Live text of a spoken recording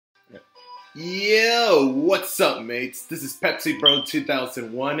Yo, what's up, mates? This is Pepsi Bro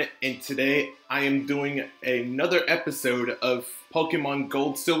 2001, and today I am doing another episode of Pokemon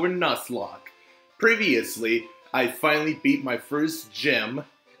Gold, Silver, Nuzlocke. Previously, I finally beat my first gym,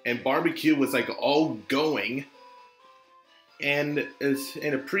 and barbecue was like all going. And as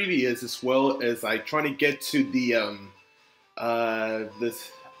in a previous, as well as I trying to get to the this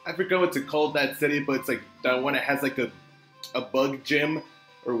I forgot what to call that city, but it's like that one that has like a bug gym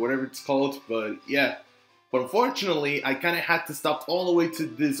or whatever it's called. But yeah, but unfortunately, I kind of had to stop all the way to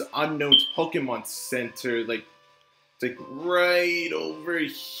this unknown Pokemon Center, like it's like right over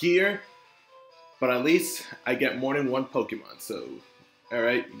here. But at least I get more than one Pokemon. So, all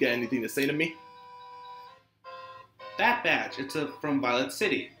right, you got anything to say to me? That badge, it's from Violet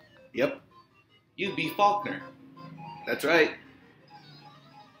City. Yep, You be Faulkner. that's right.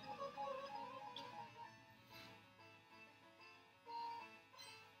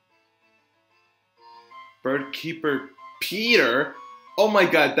 Birdkeeper Peter. Oh my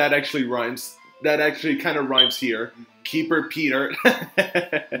god, that actually rhymes. That actually kind of rhymes here. Keeper Peter.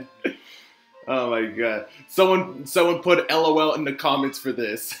 Oh my god. Someone put LOL in the comments for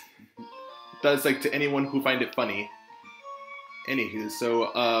this. That's like to anyone who find it funny. Anywho,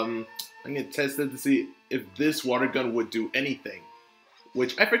 so I'm gonna test it to see if this water gun would do anything.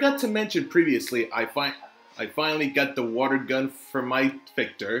 Which I forgot to mention previously. I finally got the water gun for my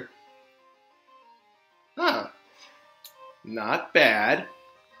Victor. Huh. Not bad.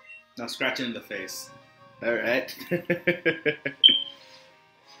 Now scratch it in the face. Alright.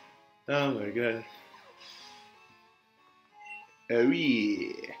 Oh my god. Oh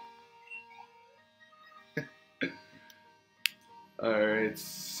yeah. Alright,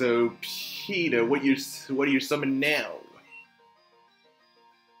 so Peter, what are you summoning now?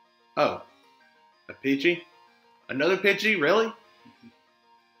 Oh. A Pidgey? Another Pidgey? Really?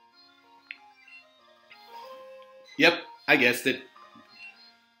 Yep, I guessed it.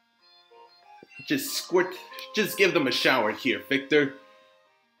 Just give them a shower here, Victor.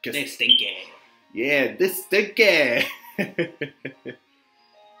 They stinky. Yeah, this stinky.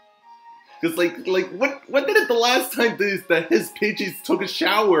 Cause like what did it the last time that his Pidgeys took a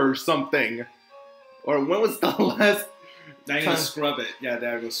shower or something? Or when was the last Now you time? gotta scrub it. Yeah,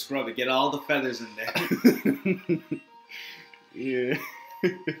 there go scrub it. Get all the feathers in there. Yeah.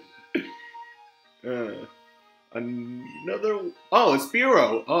 Another. Oh, a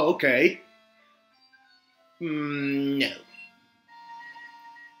Spearow. Oh, okay. No.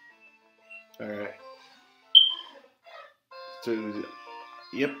 Alright. So,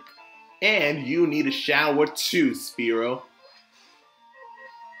 yep. And you need a shower too, Spearow.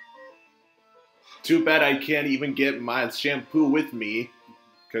 Too bad I can't even get my shampoo with me.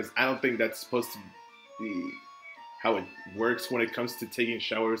 Because I don't think that's supposed to be how it works when it comes to taking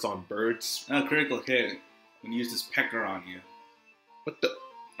showers on birds. Oh, critical hit. When you use this pecker on you. What the?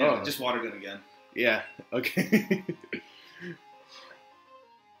 Yeah, Oh. just water gun again. Yeah, okay.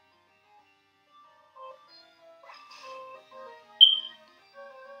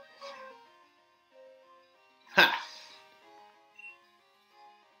 Ha!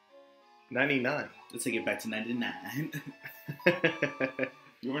 99. Let's take it back to 99.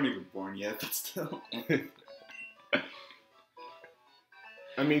 You weren't even born yet, but still.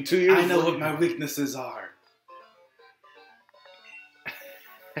 I mean, 2 years I know later- what my weaknesses are.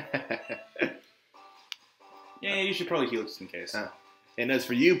 Yeah, you should probably heal just in case. And as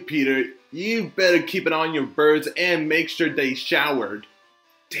for you, Peter, you better keep it on your birds and make sure they showered.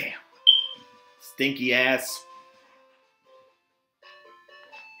 Damn. Stinky ass.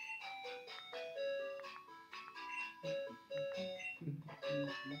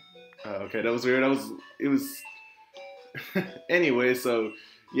 Oh, okay, that was weird. It was... Anyway, so,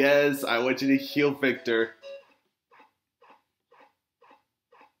 yes, I want you to heal Victor.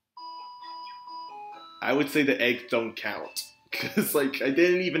 I would say the eggs don't count. Because, like, I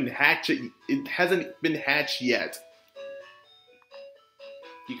didn't even hatch it. It hasn't been hatched yet.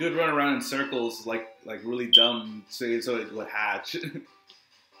 You could run around in circles like really dumb so it would hatch.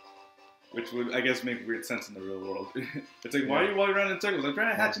 Which would, I guess, make weird sense in the real world. It's like, why are you walking around in circles? I'm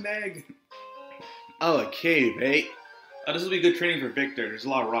trying to hatch an egg. Oh, a cave, eh? Oh, this will be good training for Victor. There's a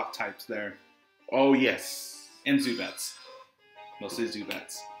lot of rock types there. Oh, yes. And Zubats. Mostly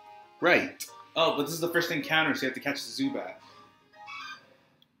Zubats. Right. Oh, but this is the first encounter, so you have to catch the Zubat.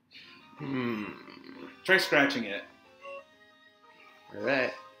 Try scratching it.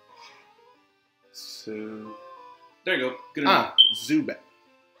 Alright. So... There you go. Good enough. Zubat.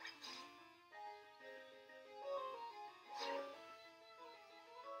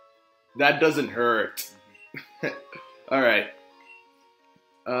 That doesn't hurt. Alright.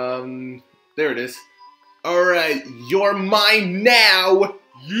 There it is. Alright, you're mine now!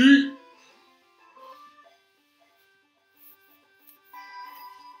 Yeet!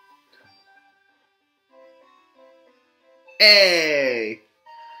 Hey!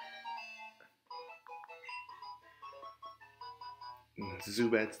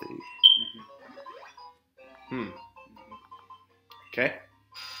 Zubat stage. Okay.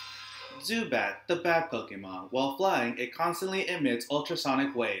 Zubat, the bat Pokemon. While flying, it constantly emits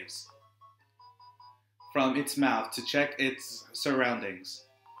ultrasonic waves from its mouth to check its surroundings.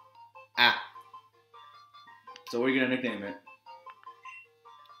 Ah. So what are you gonna nickname it?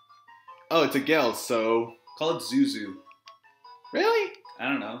 Oh, it's a girl, so... Call it Zuzu. Really? I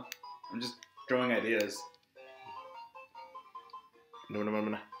don't know. I'm just throwing ideas. No.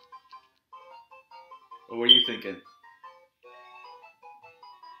 What were you thinking?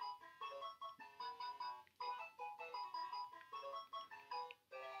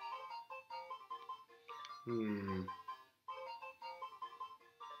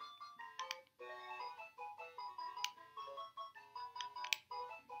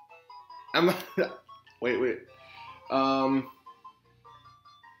 Wait.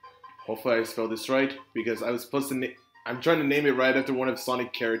 Hopefully I spelled this right, because I was supposed to I'm trying to name it right after one of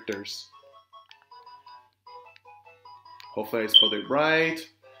Sonic characters. Hopefully I spelled it right,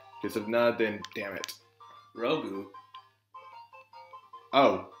 because if not, then damn it. Rogu.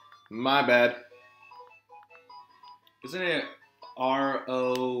 Oh, my bad. Isn't it Roug? I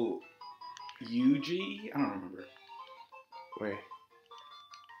don't remember. Wait.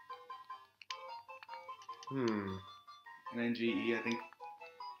 And then GE, I think.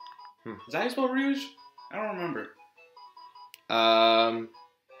 Is that how you spell Rouge? I don't remember. I'm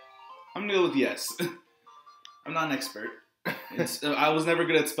gonna go with yes. I'm not an expert. I was never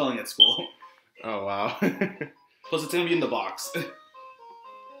good at spelling at school. Oh, wow. Plus, it's gonna be in the box.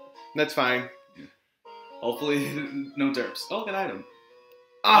 That's fine. Hopefully, no derps. Oh, good item.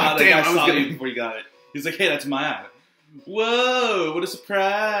 Ah, damn, I saw you before you got it. He's like, hey, that's my item. Whoa, what a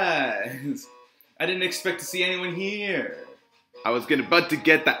surprise. I didn't expect to see anyone here. I was about to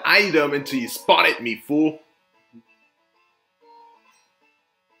get the item until you spotted me, fool.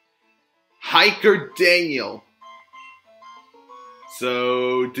 Hiker Daniel.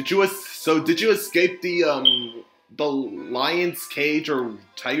 So did you escape the lion's cage or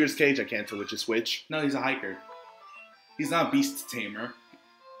tiger's cage? I can't tell which is which. No, he's a hiker. He's not a beast tamer.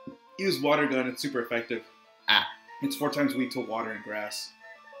 He uses water gun. It's super effective. Ah. It's 4 times weak to water and grass.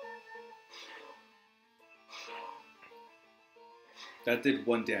 That did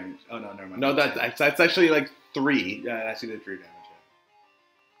 1 damage. Oh no, never mind. No, that's actually like 3. Yeah, it actually did 3 damage. Yeah.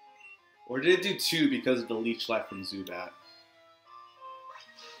 Or did it do 2 because of the leech life from Zubat?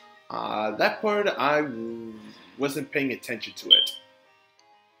 That part I wasn't paying attention to it.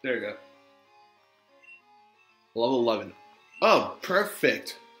 There you go. Level 11. Oh,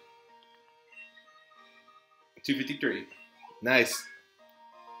 perfect. 253. Nice.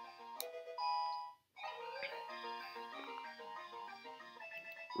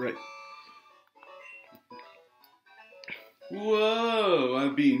 Right. Whoa,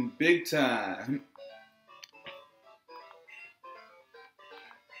 I'm being big time.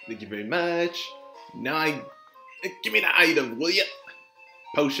 Thank you very much. Now give me the item, will ya?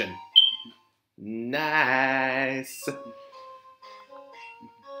 Potion. Nice.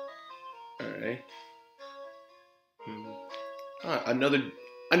 Alright.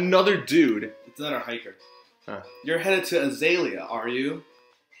 Another dude. It's not our hiker. Huh. You're headed to Azalea, are you?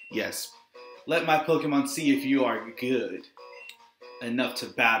 Yes. Let my Pokemon see if you are good enough to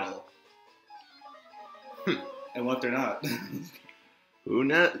battle. And what if they're not? Who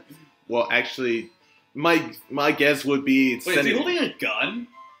knows? Well, actually, my guess would be... Wait, is he holding a gun?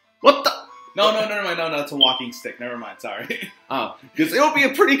 What the... No, never mind. No, it's a walking stick. Never mind, sorry. Oh, because it would be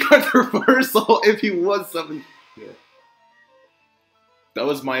a pretty controversial if he was something... Yeah. That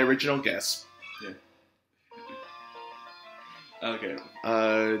was my original guess. Yeah. Okay.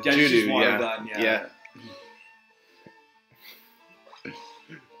 Judo, water gun, yeah.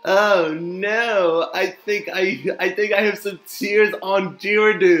 Oh no! I think I have some tears on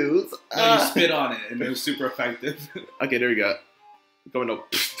Gyarados. No, you spit on it, and it was super effective. Okay, there we go. Going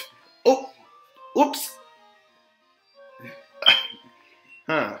up. Oh, oops.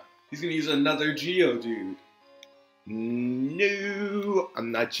 Huh? He's gonna use another Geodude. No,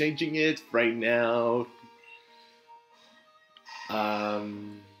 I'm not changing it right now.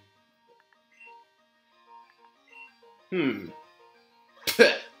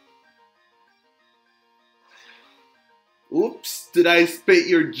 Oops, did I spit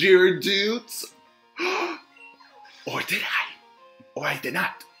your Gyarados? Or did I? Or I did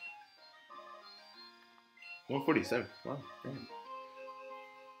not. 147. Wow. Damn.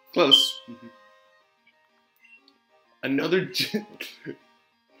 Close. Mm-hmm. Another.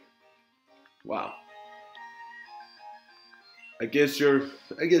 Wow. I guess you're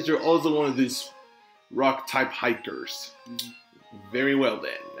also one of these rock type hikers. Mm-hmm. Very well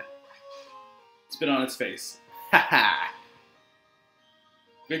then. Spit on its face. Haha.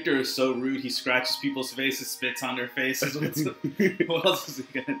 Victor is so rude. He scratches people's faces, spits on their faces. What else is he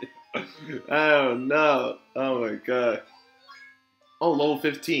gonna do? Oh no! Oh my god! Oh, level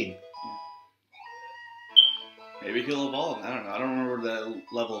 15. Maybe he'll evolve. I don't know. I don't remember the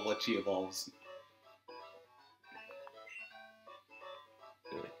level of what she evolves.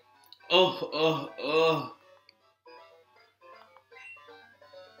 Oh.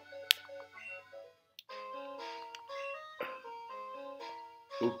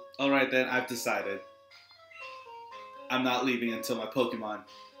 Alright then, I've decided. I'm not leaving until my Pokemon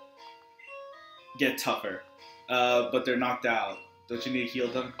get tougher. But they're knocked out. Don't you need to heal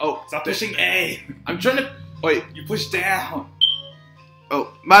them? Oh, Stop pushing A! I'm trying to. Wait. You push down!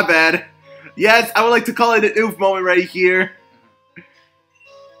 Oh, my bad. Yes, I would like to call it an oof moment right here.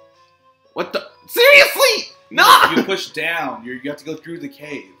 What the? Seriously? No! You push down. You have to go through the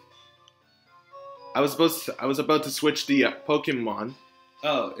cave. I was about to switch the Pokemon.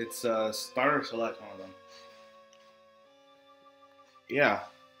 Oh, it's starter select one of them. Yeah.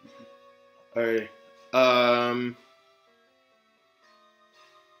 Alright. I'm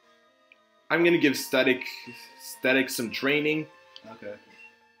gonna give Static some training. Okay.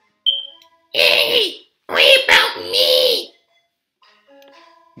 Hey, what about me?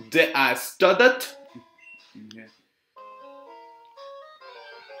 Did I studied? Okay.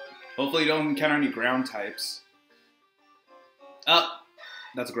 Hopefully you don't encounter any ground types.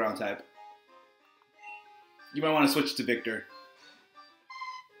 That's a ground type. You might want to switch to Victor.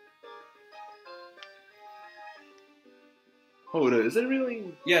 Hold on, is it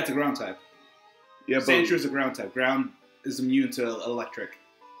really? Yeah, it's a ground type. Yeah, but Sandshrew is a ground type. Ground is immune to electric.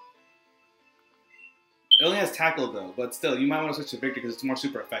 It only has tackle though, but still, you might want to switch to Victor because it's more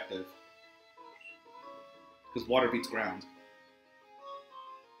super effective. Because water beats ground.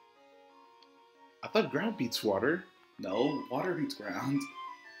 I thought ground beats water. No, water beats ground.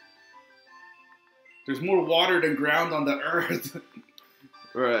 There's more water than ground on the earth.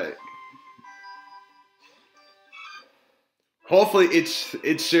 Right. Hopefully it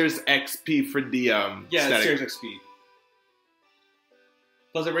shares XP for the Yeah, static. it shares XP.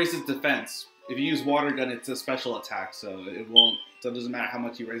 Plus it raises defense. If you use water gun, it's a special attack, so it won't. So it doesn't matter how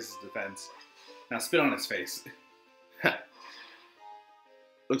much he raises defense. Now spit on his face.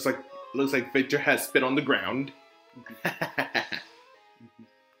 Looks like Victor has spit on the ground.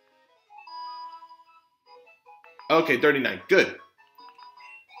 Okay, 39. Good.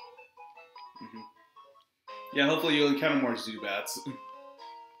 Yeah, hopefully you'll encounter more Zubats.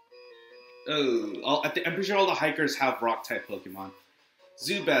 Oh, I'm pretty sure all the hikers have rock type Pokemon.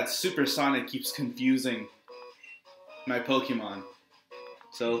 Zubat Supersonic keeps confusing my Pokemon.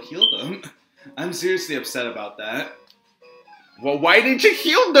 So heal them. I'm seriously upset about that. Well, why didn't you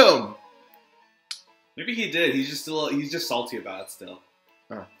heal them? Maybe he did. He's just salty about it still.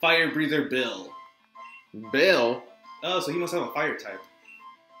 Huh. Fire Breather Bill. Bill? Oh, so he must have a fire type.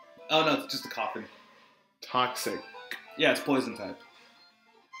 Oh no, it's just a coffin. Toxic. Yeah, it's poison type.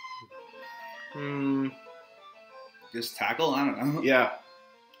 Just tackle? I don't know. Yeah.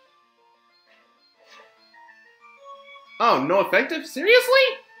 Oh, no effective?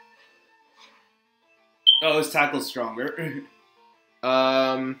 Seriously? Oh, his tackle's stronger.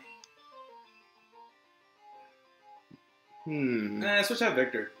 Switch out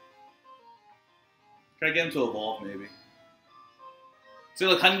Victor. Try to get him to evolve, maybe. See,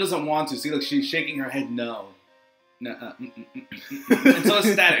 look, Honey doesn't want to. See, look, she's shaking her head no. No. And so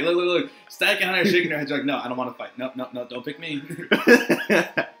is Static. Look. Static and Honey are shaking their heads like, no, I don't want to fight. No, don't pick me.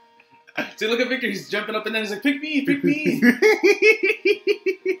 See, look at Victor. He's jumping up and down. He's like, pick me.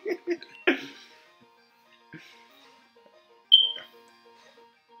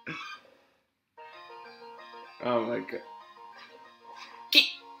 Oh my god.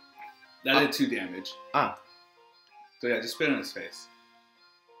 That did 2 damage. So yeah, just spit on his face.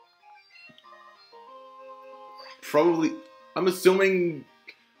 Probably. I'm assuming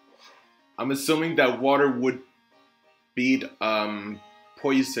that water would beat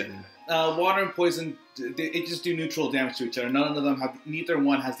poison. Water and poison, they just do neutral damage to each other. Neither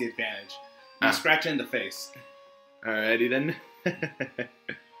one has the advantage. Now scratch it in the face. Alrighty then.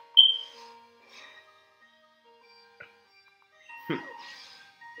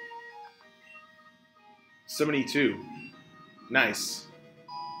 72. Nice.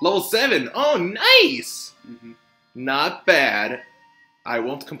 Level 7. Oh, nice. Mm-hmm. Not bad. I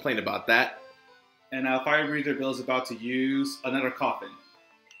won't complain about that. And now Fire Breather Bill is about to use another coffin.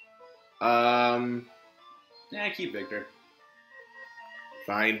 Yeah, keep Victor.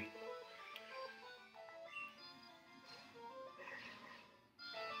 Fine.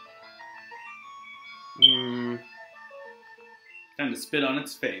 Time to spit on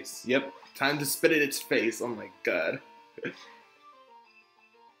its face. Yep. Time to spit in its face. Oh my god.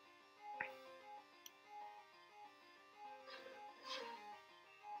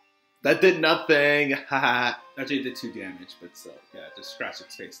 That did nothing. Haha. Actually, it did 2 damage, but still. Yeah, just scratch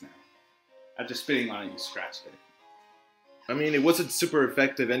its face now. After spitting on it, you scratched it. I mean, it wasn't super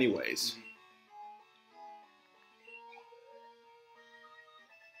effective anyways.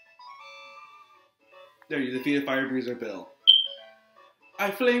 There, you defeated Fire Breather Bill. I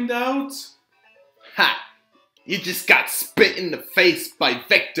flamed out! Ha! You just got spit in the face by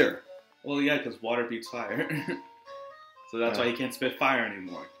Victor. Well, yeah, because water beats fire. So that's why he can't spit fire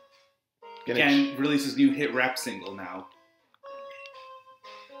anymore. He can release his new hit rap single now.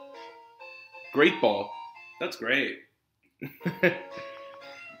 Great ball. That's great.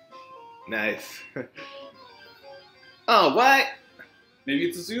 Nice. Oh, what? Maybe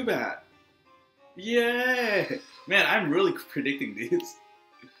it's a Zubat. Yeah! Man, I'm really predicting these.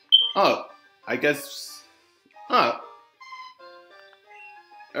 Oh, I guess. Oh.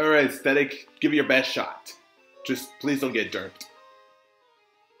 Alright, Static, give it your best shot. Just please don't get derped.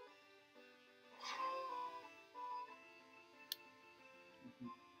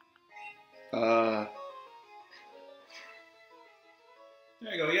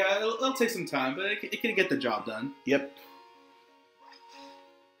 There you go. Yeah, it'll take some time, but it can get the job done. Yep.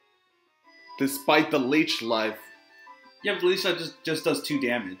 Despite the leech life. Yeah, but Lisa just does 2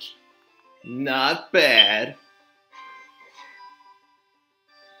 damage. Not bad.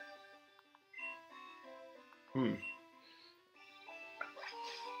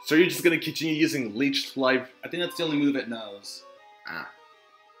 So you're just gonna continue using Leech Life? I think that's the only move it knows. Ah.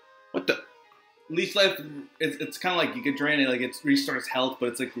 What the? Leech Life, it's kind of like you can drain it, like it restores health, but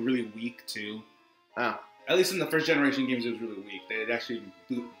it's like really weak too. Ah. At least in the first generation games, it was really weak. They had actually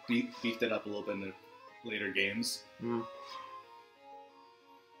beefed it up a little bit in the later games. Hmm.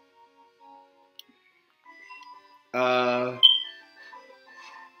 Come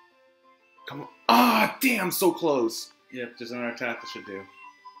on. Ah, damn, so close. Yep, just another attack that should do.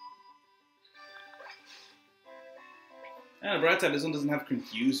 Yeah, bright side, this one doesn't have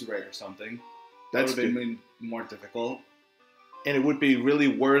Confuse Ray or something. That That's would have good. been more difficult. And it would be really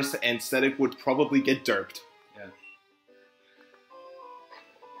worse, and Static would probably get derped. Yeah.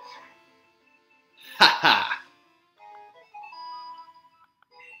 Haha.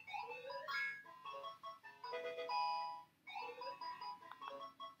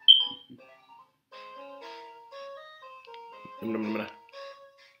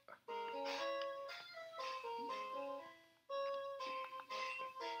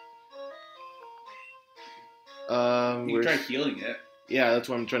 You can try healing it. Yeah, that's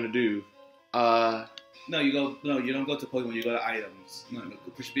what I'm trying to do. No, you don't go to Pokemon, you go to items. No,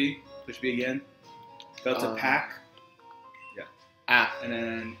 push B again. Go to pack. Yeah. Ah. And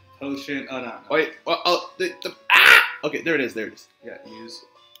then potion. Oh, no. Wait. Okay, there it is. Yeah,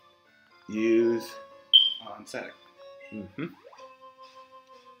 Use. on static. Mm-hmm.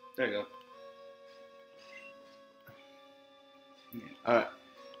 There you go. Yeah. Alright.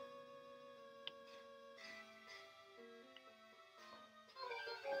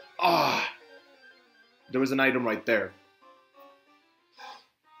 Ah. There was an item right there.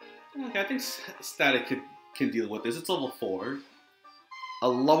 Okay, I think static can deal with this. It's level 4. A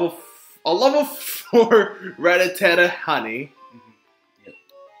level 4 Rattata honey. Mm-hmm. Yep.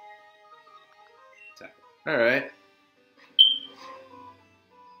 Attack. Alright.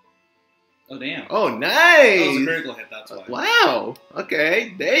 Oh, damn. Oh, nice! That was a critical hit, that's why. Wow.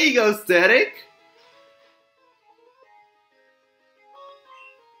 Okay, there you go, Static.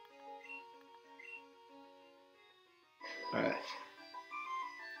 Alright.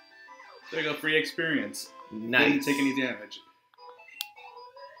 There you go, free experience. Nice. Didn't take any damage.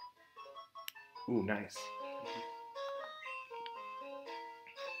 Ooh, nice.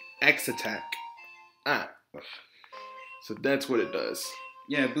 X attack. Ah. So that's what it does.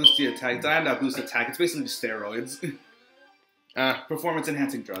 Yeah, boost the attack. I have that boost attack. It's basically just steroids. Performance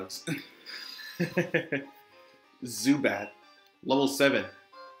enhancing drugs. Zubat. Level 7.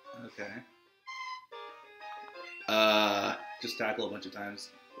 Okay. Just tackle a bunch of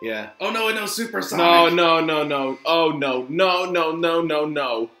times. Yeah. Oh no, Super Sonic! No. Oh no.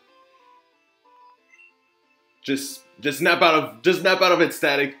 Just snap out of it,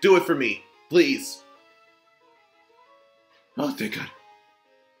 Static. Do it for me. Please. Oh, thank God.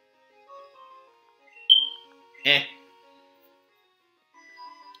 Eh.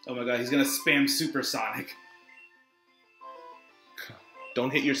 Oh my god, he's gonna spam Supersonic.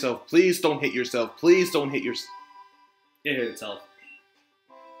 Don't hit yourself. Please don't hit yourself. Please don't hit yourself. It hit itself.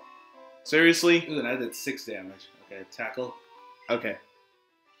 Seriously? Ooh, and I did 6 damage. Okay, tackle. Okay.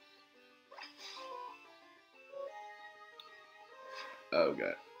 Oh,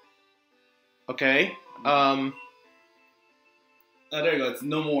 God. Okay. Oh, there you go. It's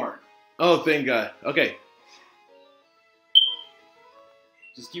no more. Oh, thank God. Okay.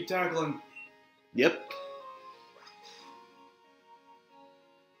 Just keep tackling. Yep.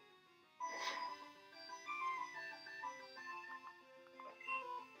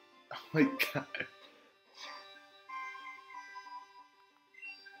 Oh my God.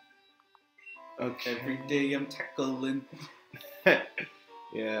 Okay. Every day I'm tackling.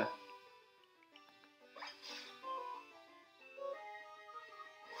 Yeah.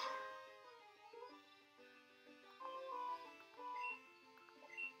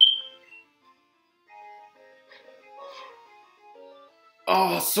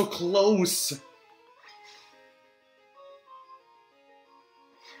 Oh, so close.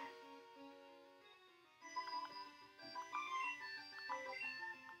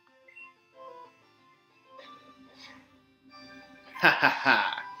 Ha ha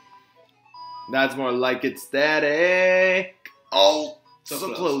ha. That's more like it's static. Oh,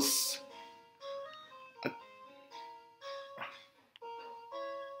 so close.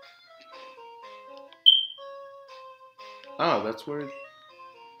 Oh, that's where.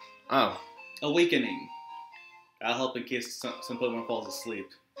 Oh. Awakening. That'll help in case some Pokemon falls asleep.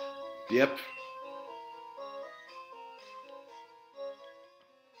 Yep.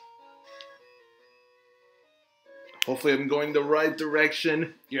 Hopefully I'm going the right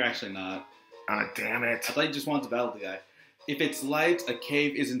direction. You're actually not. Ah, damn it. I thought you just wanted to battle the guy. If it's light, a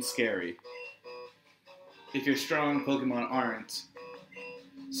cave isn't scary. If you're strong, Pokemon aren't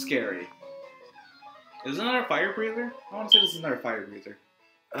scary. Is it another fire breather? I want to say this is another fire breather.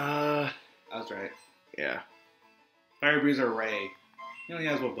 I was right. Yeah. Fire breather Ray. He only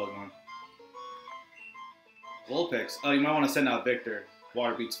has one Pokemon. Vulpix. Oh, you might want to send out Victor.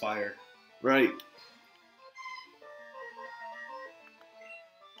 Water beats fire. Right.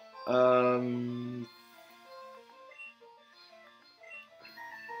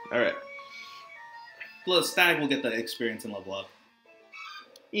 Alright. Plus, Static will get the experience and level up.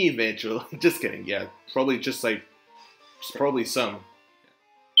 Eventually. Just kidding, yeah. Probably just like... Probably some.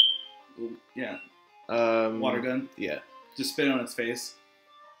 Ooh, yeah. Water gun? Yeah. Just spit it on its face.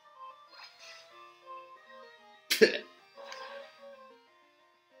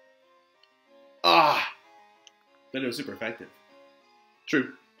 Ah! But it was super effective.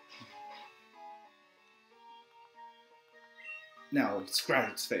 True. Now,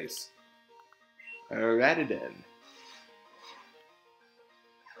 scratch its face. Alrighty then.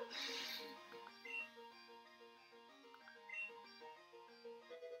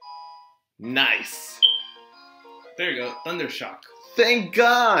 Nice. There you go. Thunder Shock. Thank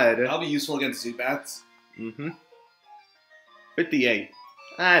God. That'll be useful against Zubats. Mm-hmm. 58.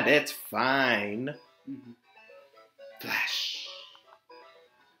 Ah, that's fine. Mm-hmm. Flash.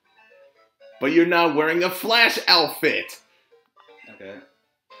 But you're not wearing a Flash outfit. Okay.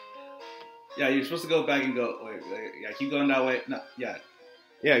 Yeah, you're supposed to go back and go. Wait, yeah, keep going that way. No, yeah.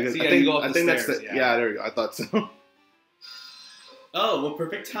 Yeah, because See, I yeah, think, you go up I the think stairs, that's the. yeah. Yeah, there you go. I thought so. Oh, well,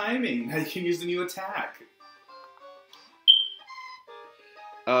 perfect timing. Now you can use the new attack.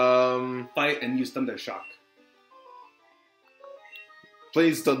 Fight and use Thunder Shock.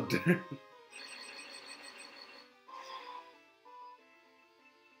 Please don't.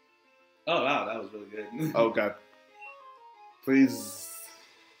 Oh, wow, that was really good. Oh, God. Please.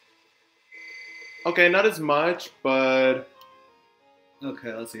 Okay, not as much, but...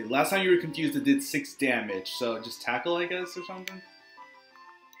 Okay, let's see. Last time you were confused, it did 6 damage, so just tackle, I guess, or something?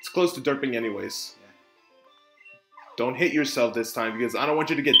 It's close to derping anyways. Yeah. Don't hit yourself this time, because I don't want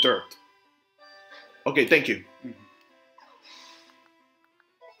you to get derped. Okay, thank you. Mm-hmm.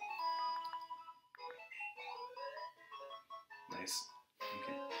 Nice.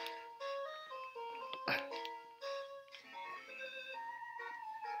 Okay.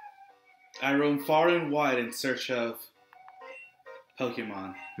 I roam far and wide in search of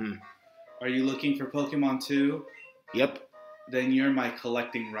Pokemon. Are you looking for Pokemon too? Yep. Then you're my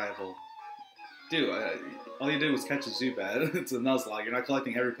collecting rival. Dude, all you did was catch a Zubat. It's a Nuzlocke. You're not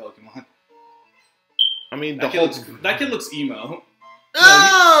collecting every Pokemon. I mean, That kid looks emo.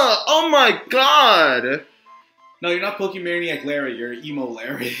 Ah! Oh my God! No, you're not Pokemaniac Larry. You're Emo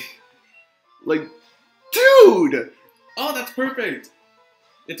Larry. Like, dude! Oh, that's perfect.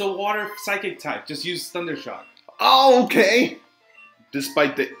 It's a water psychic type. Just use Thunder Shock. Oh, okay.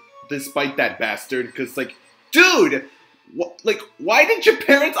 Despite that bastard, because like, dude, why did your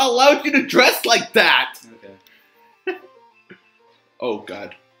parents allow you to dress like that? Okay. Oh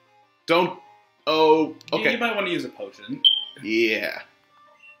God, don't. Oh, okay. You might want to use a potion. Yeah.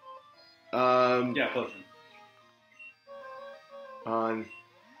 Yeah, potion. On.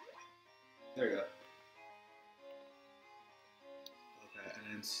 There you go. Okay, and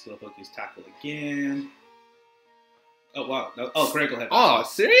then Slowpoke use Tackle again. Oh wow! No, oh, critical hit. Oh,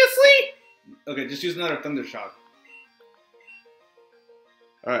 seriously? Okay, just use another Thunder Shock.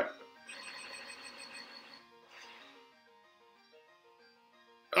 All right.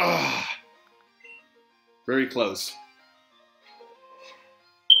 Ah, very close.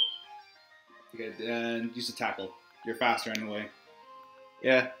 Okay, then use the Tackle. You're faster anyway.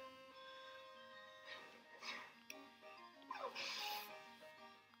 Yeah.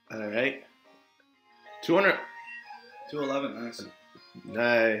 All right. 200. 211, nice.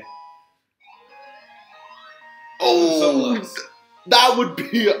 Nah. Oh, So close. that would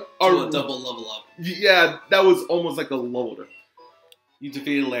be a double level up. Yeah, that was almost like a loader. You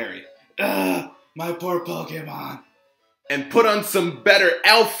defeated Larry. Ugh, my poor Pokemon. And put on some better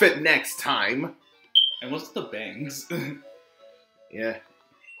outfit next time. And what's the bangs? Yeah.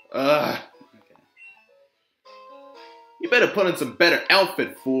 Okay. You better put on some better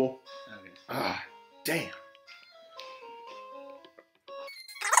outfit, fool. Okay. Ah, damn.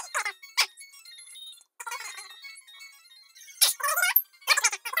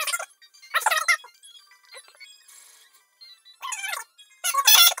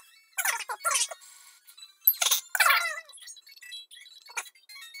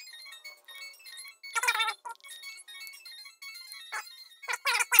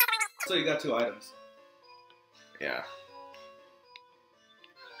 So you got 2 items. Yeah.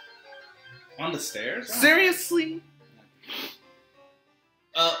 On the stairs? Seriously?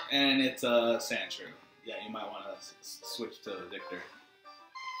 Oh, and it's a Sandshrew. Yeah, you might want to switch to Victor.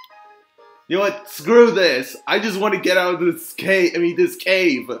 You know what? Screw this. I just want to get out of this cave. This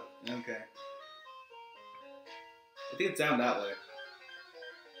cave. Okay. I think it's down that way.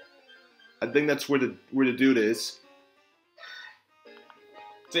 I think that's where the dude is.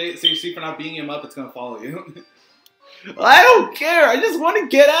 So you see, for not beating him up, it's gonna follow you. I don't care. I just want to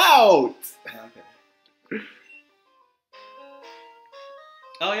get out. Okay.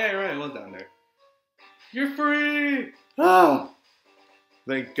 Oh yeah, you're right. It was down there. You're free. Oh,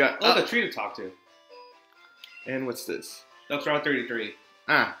 thank God. Oh, the tree to talk to. And what's this? That's Route 33.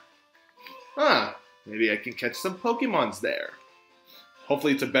 Maybe I can catch some Pokemons there.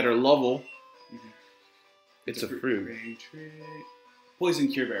 Hopefully it's a better level. Mm-hmm. It's a fruit. Poison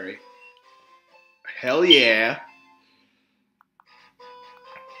Cure Berry. Hell yeah.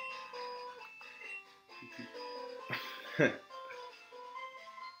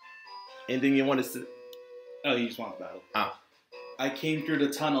 Anything you want to say? Oh, you just want the battle. Ah. I came through the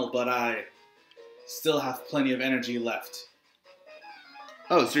tunnel, but I still have plenty of energy left.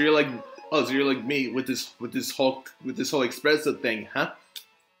 Oh, so you're like me with this whole espresso thing, huh?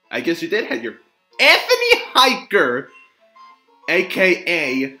 I guess you did have your Anthony Hiker,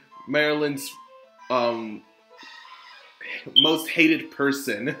 aka Maryland's most hated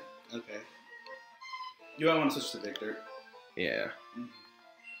person. Okay. You might want to switch to Victor. Yeah.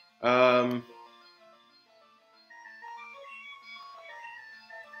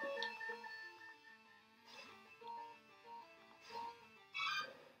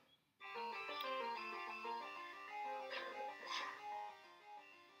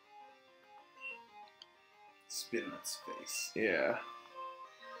 Spit on its face. Yeah.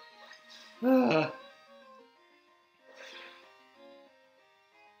 Huh.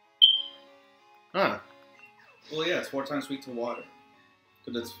 Well, yeah, it's 4 times weak to water.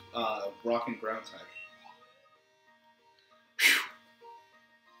 Because it's rock and ground type.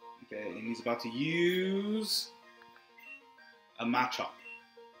 Okay, and he's about to use a Machop.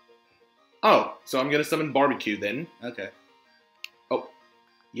 Oh, so I'm gonna summon Barbecue then. Okay. Oh,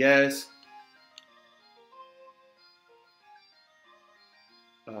 yes.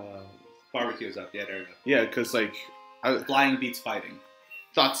 Barbecue's up. Yeah, there we go. Yeah, because like I Flying beats fighting.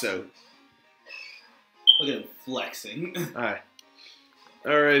 thought so. Look at him flexing.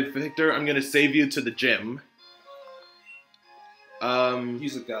 All right, Victor. I'm gonna save you to the gym.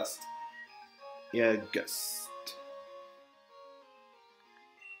 Use a gust. Yeah, gust.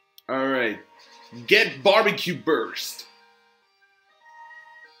 All right, get Barbecue Burst.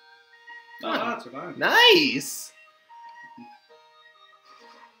 Oh, that's fine. Nice.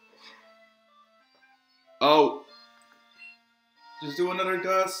 Oh, Just do another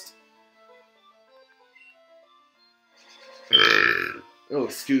gust. Oh,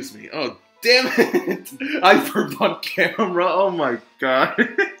 excuse me. Oh, damn it! I burped on camera. Oh my god.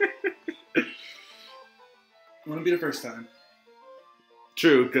 Wouldn't be the first time.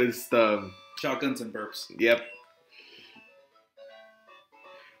 True, because Shotguns and burps. Yep.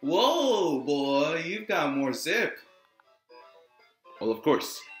 Whoa, boy, you've got more zip. Well, of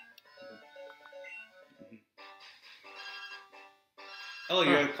course. Oh,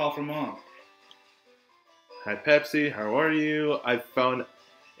 you got a call from mom. Hi, Pepsi. How are you? I found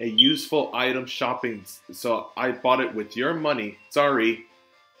a useful item shopping, so I bought it with your money. Sorry.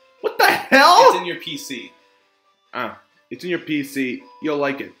 What the hell? It's in your PC. Ah, it's in your PC. You'll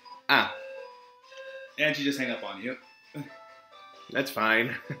like it. Ah, And she just hang up on you. that's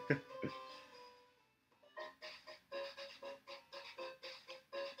fine.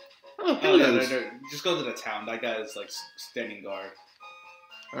 Oh, Oh, no, hello. no. Just go to the town. That guy is, like, standing guard.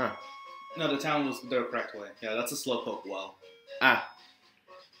 Ah, No, the town was the correct way. Yeah, that's a slowpoke well. ah.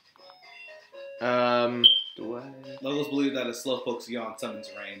 Do I? Locals believe that a slowpoke's yawn summons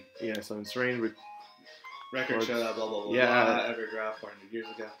rain. Yeah, so it's rain with Record show that blah blah blah Yeah. blah ever draft 400 years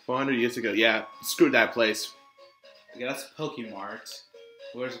ago. 400 years ago. Yeah, screw that place. Okay, that's Pokemart.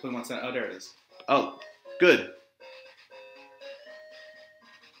 Where's the Pokemon Center? Oh, there it is. Oh, good.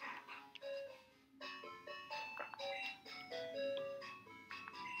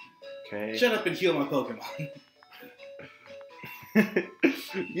 Okay. Shut up and heal my Pokemon.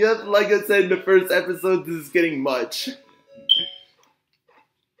 Yep, like I said in the first episode, this is getting much.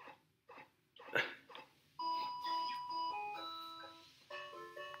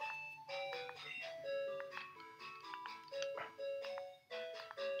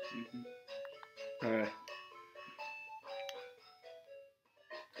 Alright.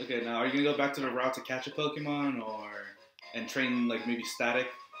 Okay, now are you gonna go back to the route to catch a Pokemon and train like maybe static?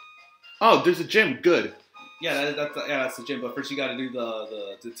 Oh, there's a gym. Good. Yeah, that's the gym. But first you got to do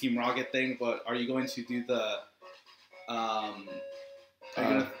the Team Rocket thing. But are you going to do the Are you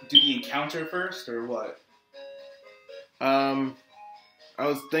gonna do the encounter first or what? I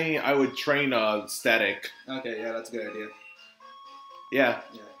was thinking I would train static. Okay, yeah, that's a good idea. Yeah.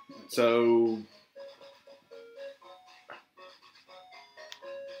 Yeah. So.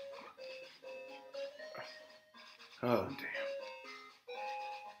 Oh damn.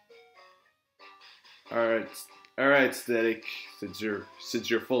 Alright, static. Since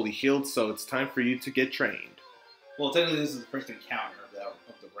you're fully healed, so it's time for you to get trained. Well, technically, this is the first encounter of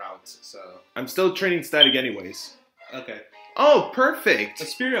the routes, so I'm still training static anyways. okay. Oh, perfect.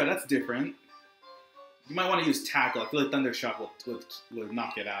 Spearow, that's different. You might want to use tackle. I feel like Thunder Shock would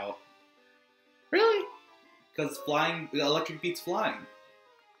knock it out. Really? Because flying, electric beats flying.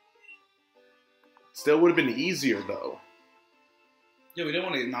 Still would have been easier though. Yeah, we don't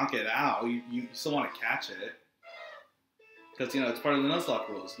want to knock it out. You still want to catch it. Because, it's part of the Nuzlocke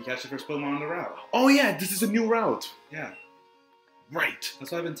rules. You catch the first Pokemon on the route. Oh yeah, this is a new route. Yeah. Right.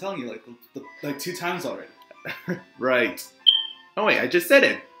 That's what I've been telling you, like 2 times already. Right. Oh wait, I just said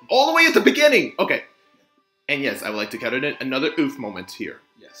it. All the way at the beginning! Okay. And yes, I would like to cut in another oof moment here.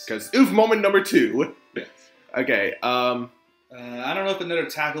 Yes. Because oof moment number 2. Yes. Okay, I don't know if another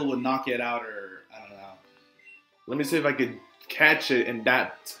tackle would knock it out or, I don't know. let me see if I could catch it in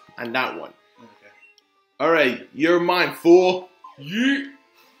that one. Okay. Alright, you're mine, fool. Yeet!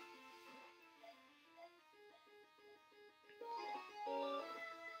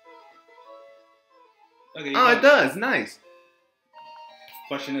 Okay, Oh, it does. Nice.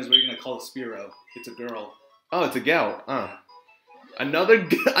 Question is, what are you going to call the Spearow? It's a girl. Oh, it's a gal. Another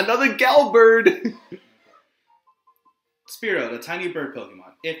gal bird. Spearow, the tiny bird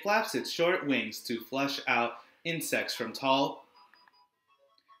Pokemon. It flaps its short wings to flush out insects from tall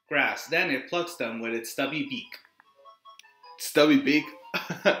grass. Then it plucks them with its stubby beak. Stubby beak.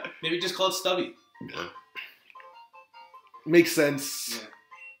 Maybe just call it Stubby. Makes sense. Yeah.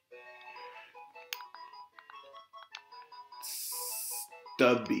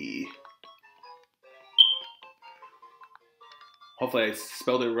 Stubby. Hopefully I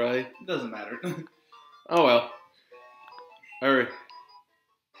spelled it right. It doesn't matter. Oh well. Alright.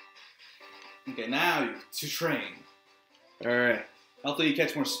 Okay, now you to train. Alright. Hopefully you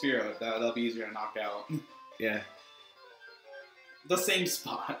catch more Spearow. That'll be easier to knock out. Yeah. The same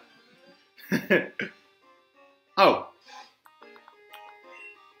spot. Oh.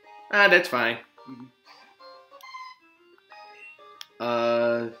 That's fine.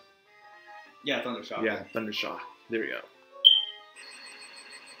 Yeah, Thunder Shock. Yeah, Thundershock. There we go.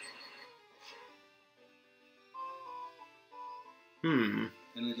 And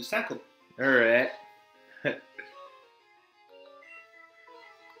then just tackle. Alright.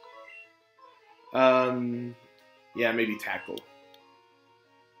 Yeah, maybe tackle.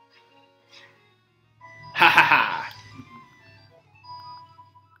 Ha ha ha!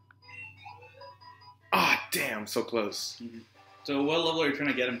 Ah, damn, so close. So what level are you trying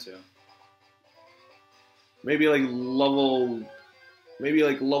to get him to? Maybe like level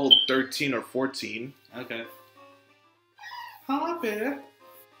 13 or 14. Okay. Happy.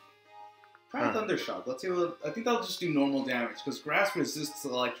 Try Huh. Thundershock. Let's see what. I think that'll just do normal damage because grass resists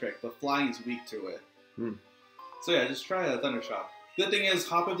electric, but flying is weak to it. So yeah, just try a Thundershock. Good thing is,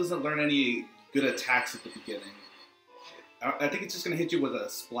 Hopper doesn't learn any good attacks at the beginning. I think it's just gonna hit you with a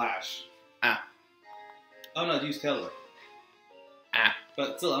splash. Ah. Oh no, use Tail Whip. Ah.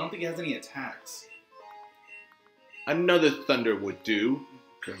 But still, I don't think it has any attacks. Another thunder would do,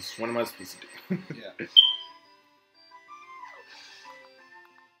 because what am I supposed to do? Yeah.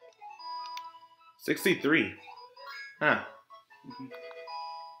 63. Huh.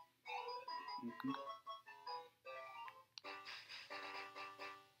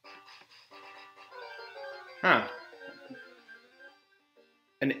 Huh.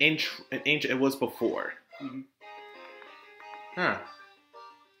 An inch it was before. Huh.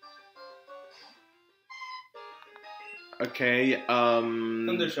 Okay,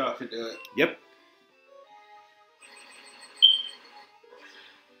 Thundershock should do it. Yep.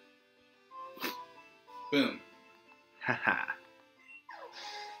 Boom. Haha.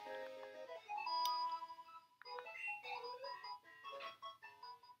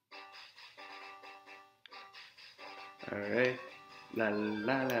 Alright. La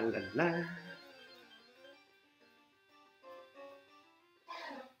la la la la.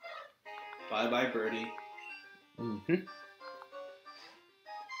 Bye bye, birdie. Mm-hmm.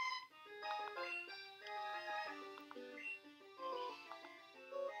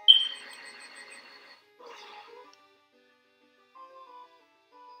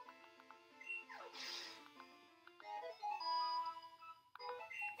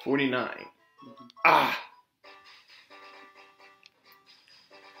 $49. Ah!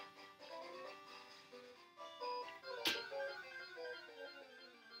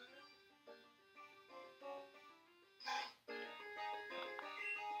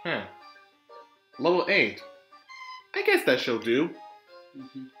 Huh. Level 8. I guess that shall do.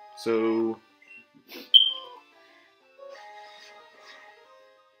 So...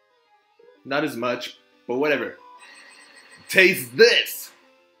 not as much, but whatever. Taste this!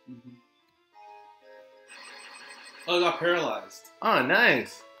 Oh, it got paralyzed. Oh,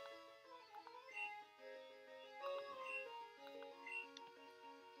 nice.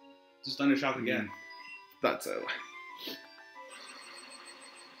 Just Thundershock again. Thought so.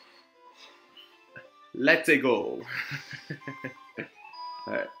 Let's go.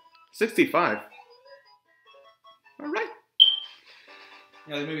 Alright. 65. Alright.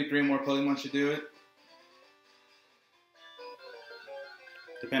 Yeah, like maybe 3 more Pokemon should do it.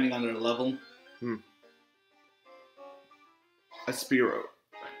 Depending on their level. A Spearow.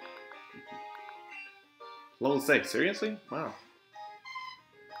 Level 6, seriously? Wow.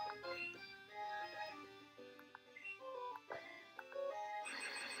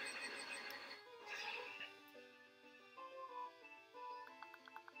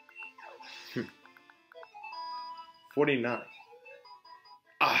 Hmm. 49.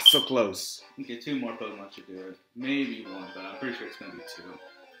 Ah, so close. Okay, 2 more Pokemon should do it. Maybe 1, but I'm pretty sure it's gonna be 2.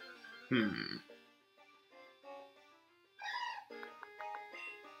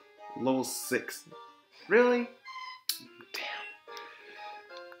 Level 6. Really?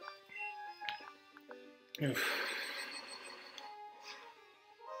 Damn.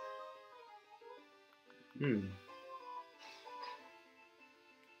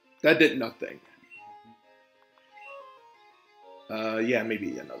 That did nothing. Yeah,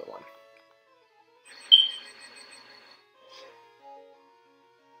 maybe another one.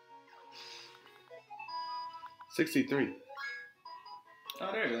 $63.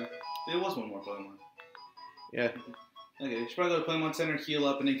 Oh, there you go. There was 1 more Pokemon. Yeah. Okay, you should probably go to Pokemon Center, heal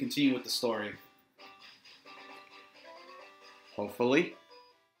up, and then continue with the story. Hopefully.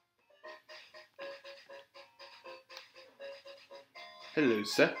 Hello,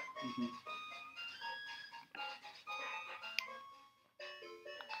 sir.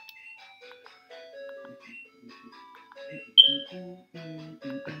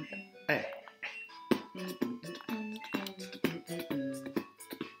 Hey.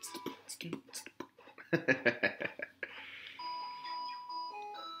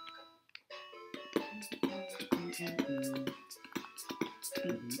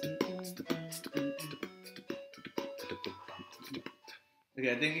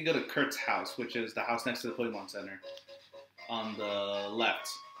 Okay, I think you go to Kurt's house, which is the house next to the Pokemon Center. On the left.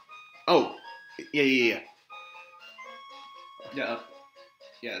 Oh, Yeah. Yeah,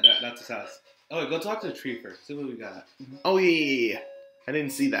 yeah, that's his house. Oh, go talk to the tree first. See what we got. Oh, yeah. I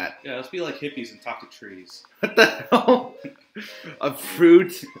didn't see that. Yeah, let's be like hippies and talk to trees. What the hell? A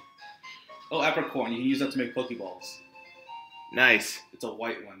fruit? Oh, apricorn. You can use that to make Pokeballs. Nice. It's a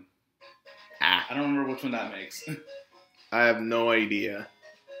white one. Ah, I don't remember which one that makes. I have no idea.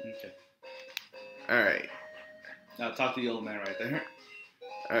 Okay. Alright. Now talk to the old man right there.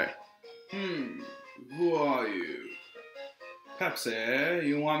 Alright. Who are you? Pepsi,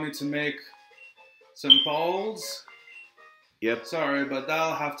 you want me to make some balls? Yep. Sorry, but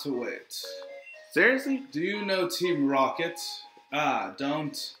that'll have to wait. Seriously? Do you know Team Rocket?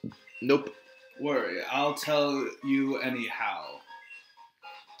 Don't Nope. worry, I'll tell you anyhow.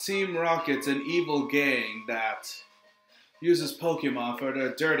 Team Rocket's an evil gang that uses Pokemon for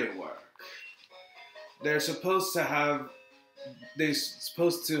their dirty work. They're supposed to have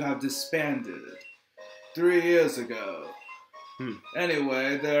disbanded 3 years ago.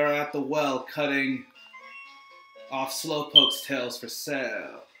 Anyway, they're at the well cutting off Slowpoke's tails for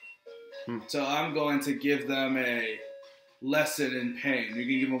sale. So I'm going to give them a lesson in pain. You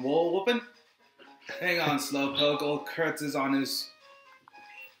can give them a wool whooping? Hang on, Slowpoke. Old Kurtz is on his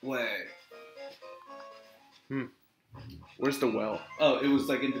way. Where's the well? Oh, it was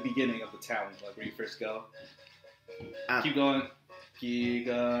like in the beginning of the town, like where you first go. Keep going. Keep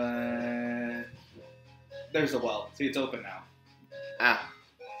going. There's the well. See, it's open now.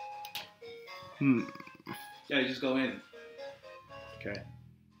 Yeah, you just go in. Okay.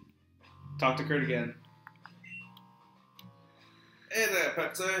 Talk to Kurt again. Hey there,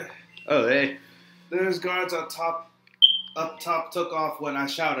 Pepsi. Oh, hey. There's guards up top took off when I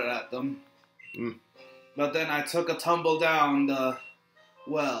shouted at them. But then I took a tumble down the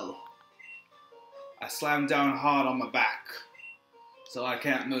well. I slammed down hard on my back, so I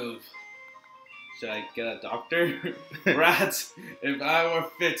can't move. Should I get a doctor? Rats, if I were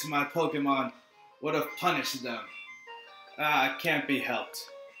fit, my Pokemon would have punished them. It can't be helped.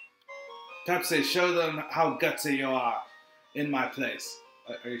 Pepsi, show them how gutsy you are in my place.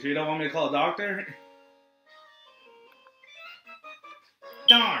 Are you sure you don't want me to call a doctor?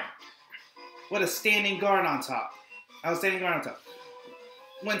 Darn! What a standing guard on top. I was standing guard on top.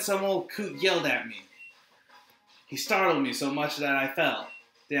 When some old coot yelled at me. He startled me so much that I fell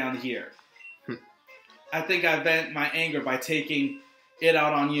down here. I think I vent my anger by taking it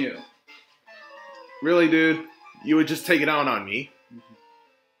out on you. Really, dude? You would just take it out on me?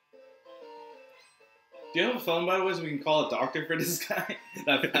 Do you have a phone, by the way, so we can call a doctor for this guy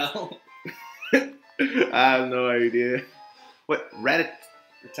that fell? I have no idea. What? Ratat?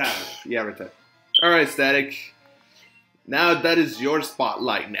 Yeah, Ratat. Alright, Static. Now that is your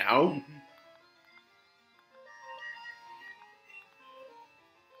spotlight now.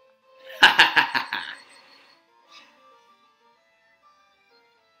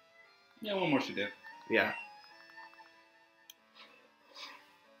 Yeah, one more should do. Yeah.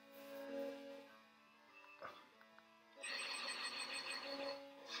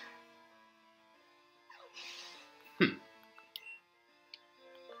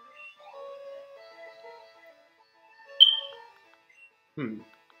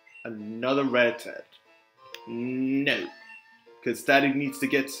 Another Rattata. No. Because Static needs to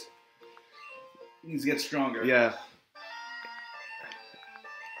get... He needs to get stronger. Yeah.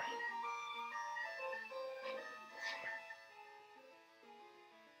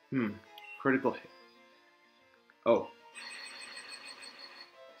 Critical hit. Oh.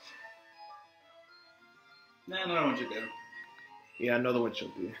 Nah, another one should do. Yeah, another one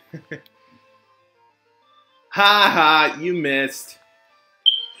should be. Ha ha, you missed.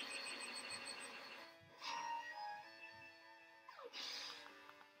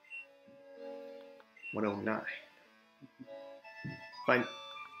 $109. Fine.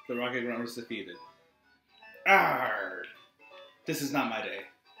 The Rocket Grunt was defeated. Arrgh! This is not my day.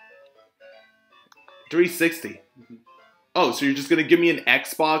 360. Oh, so you're just gonna give me an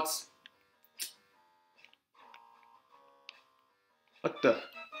Xbox? What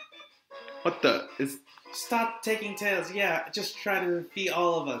the is? Stop taking tails. Yeah, just try to defeat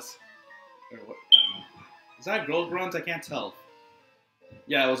all of us. Or what? I don't know. Is that a girl grunt? I can't tell.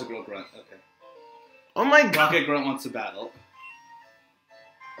 Yeah, it was a girl grunt. Okay. Oh my god! Rocket Grunt wants to battle.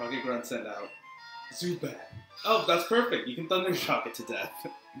 Rocket Grunt sent out Zubat. Oh, that's perfect. You can Thunder Shock it to death.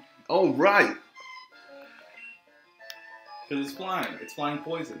 Oh right. Because it's flying. It's flying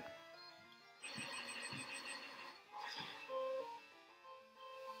poison.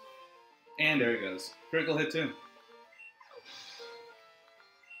 And there he goes. Critical hit too.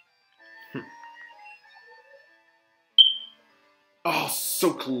 Oh,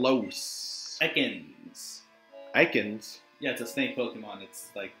 so close. Ekans. Icons. Yeah, it's a snake Pokemon. It's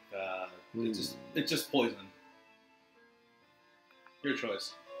like it's just poison. Your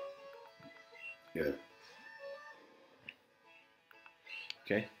choice. Yeah.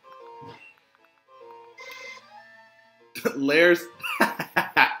 Okay. Lairs.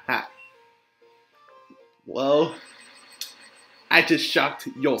 Well, I just shocked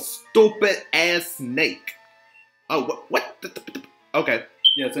your stupid ass snake. Oh, what? Okay,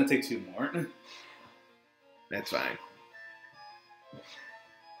 Yeah, it's gonna take 2 more. that's fine.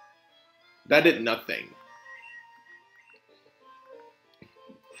 That did nothing.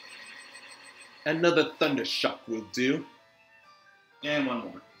 Another thunder shock will do. And 1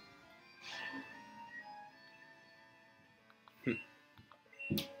 more.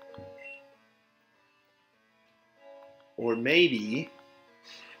 Or maybe...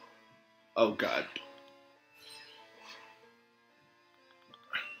 Oh, God.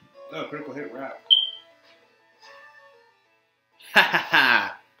 Oh, critical hit wrap. Ha ha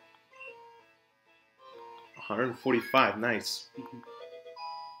ha! 145, nice.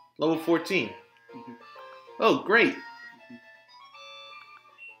 Level 14. Oh, great.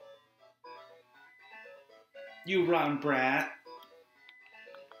 You rotten brat.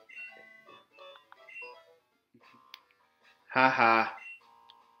 Haha.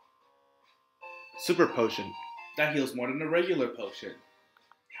 Super potion. That heals more than a regular potion.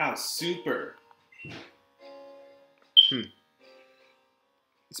 How super.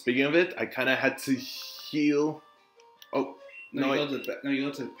 Speaking of it, I kind of had to heal. Oh, No, you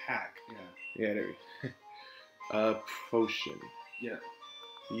go to the pack. Yeah. Yeah, there we go. Potion. Yeah.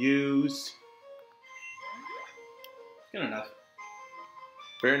 Use. Good enough.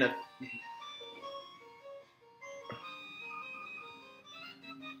 Fair enough.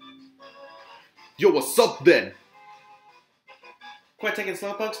 Yo, what's up then? Quit taking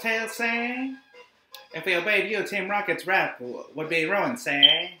Slowpoke's tail, say? If we obeyed you, Team Rocket's rep would be ruined,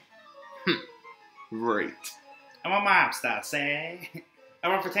 say? Right. I'm a mobster, say? I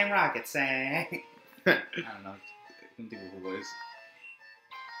work for Team Rocket, say? I don't know. I couldn't think of a voice.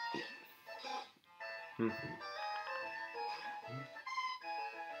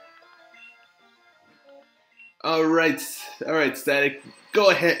 Alright, Static.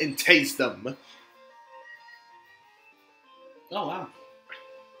 Go ahead and taste them. Oh, wow.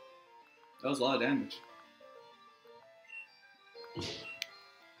 That was a lot of damage.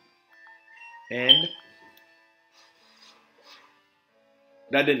 And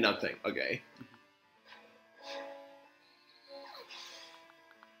that did nothing. Okay.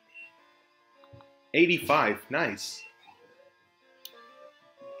 $85. Nice.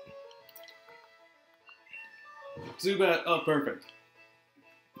 Zubat. Oh, perfect.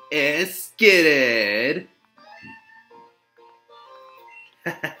 Let's get it.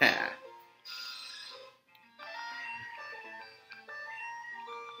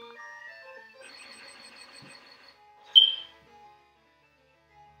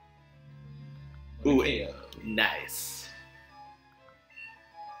 Ooh, nice.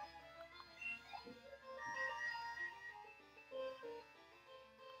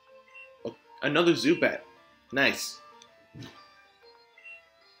 Oh, another Zubat. Nice.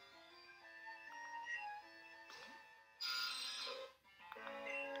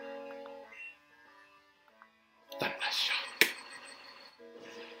 Thunder shock.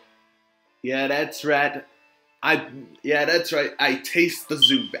 Yeah, that's right. That's right. I taste the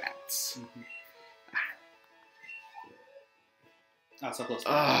Zubats. Oh, so close.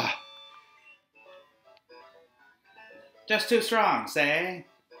 Ah. Just too strong, say?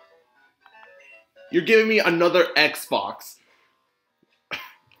 You're giving me another Xbox.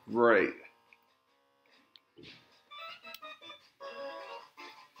 Right.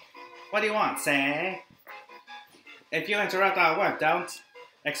 What do you want, say? If you interrupt our work, don't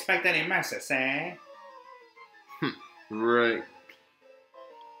expect any mercy, say? Right.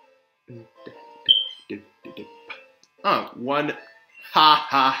 Oh, one. Ha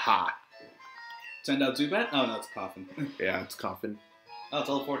ha ha. Send out Zubat? Oh, no, it's Coffin. Yeah, it's coughing. Oh, it's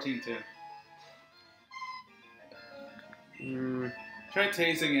level 14, too. Try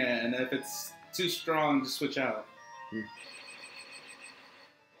tasting it, and if it's too strong, just switch out.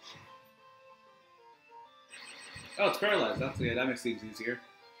 Oh, it's paralyzed. That's good. That makes things easier.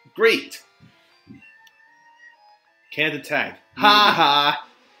 Great. Can't attack. Ha ha.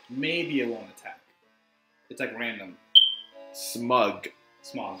 Maybe it won't attack. It's like random. Smug.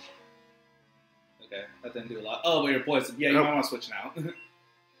 Small. Okay, that didn't do a lot. Oh, but your poison. Yeah, you might want to switch now.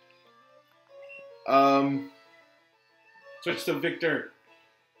 Switch to Victor.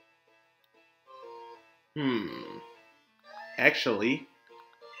 Actually,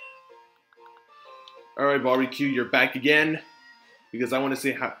 Alright, barbecue, you're back again. Because I want to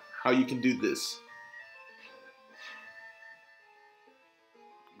see how you can do this.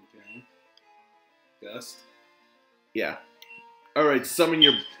 Okay. Gust. Yeah. Alright, summon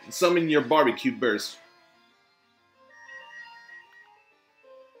your barbecue burst.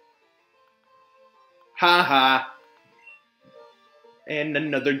 Haha. And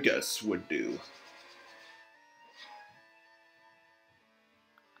another gust would do.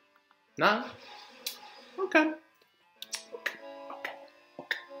 Nah? Okay.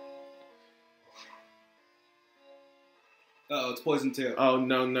 Uh-oh, it's poison too. Oh,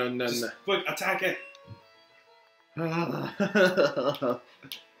 no. Just quick, attack it.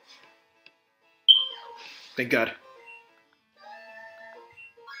 Thank God.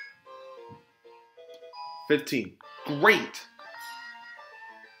 15. Great.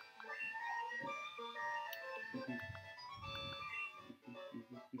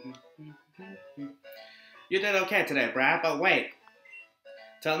 You did okay today, Brad, but wait.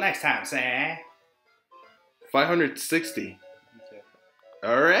 Till next time, say. 560. Okay.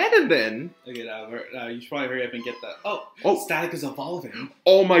 Alright then. Okay, now you should probably hurry up and get that. Oh, Static is evolving.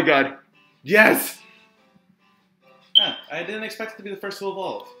 Oh my God. Yes. Huh, I didn't expect it to be the first to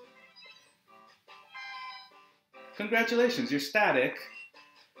evolve. Congratulations, your Static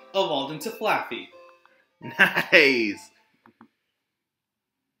evolved into Flaffy. Nice.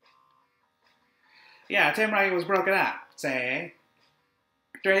 Yeah, Tim Ray was broken up, say.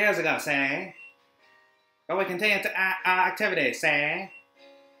 3 years ago, say. But we continue to activities, say.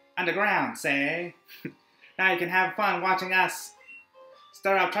 Underground, say. Now you can have fun watching us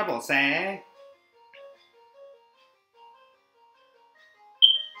stir up trouble, say.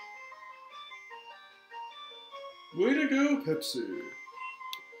 Way to go, Pepsi.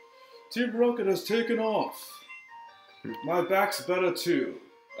 Team Rocket has taken off. My back's better too.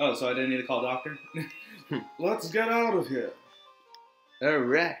 Oh, so I didn't need to call doctor? Let's get out of here.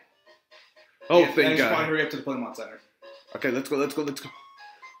 Alright. Oh, yeah, thank God. Probably hurry up to the Pokemon Center. Okay, let's go. Come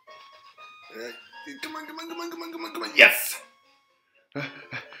on. Yes!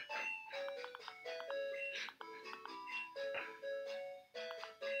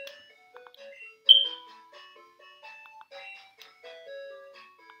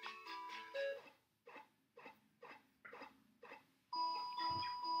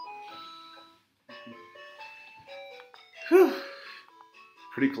 Whew.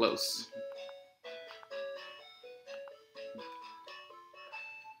 Pretty close.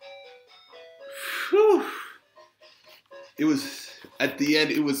 Whew. It was, at the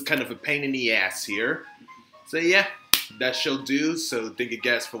end, it was kind of a pain in the ass here. So yeah, that shall do. So thank you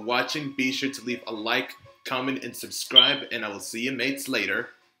guys for watching. Be sure to leave a like, comment, and subscribe. And I will see you mates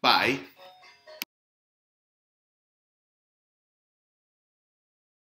later. Bye.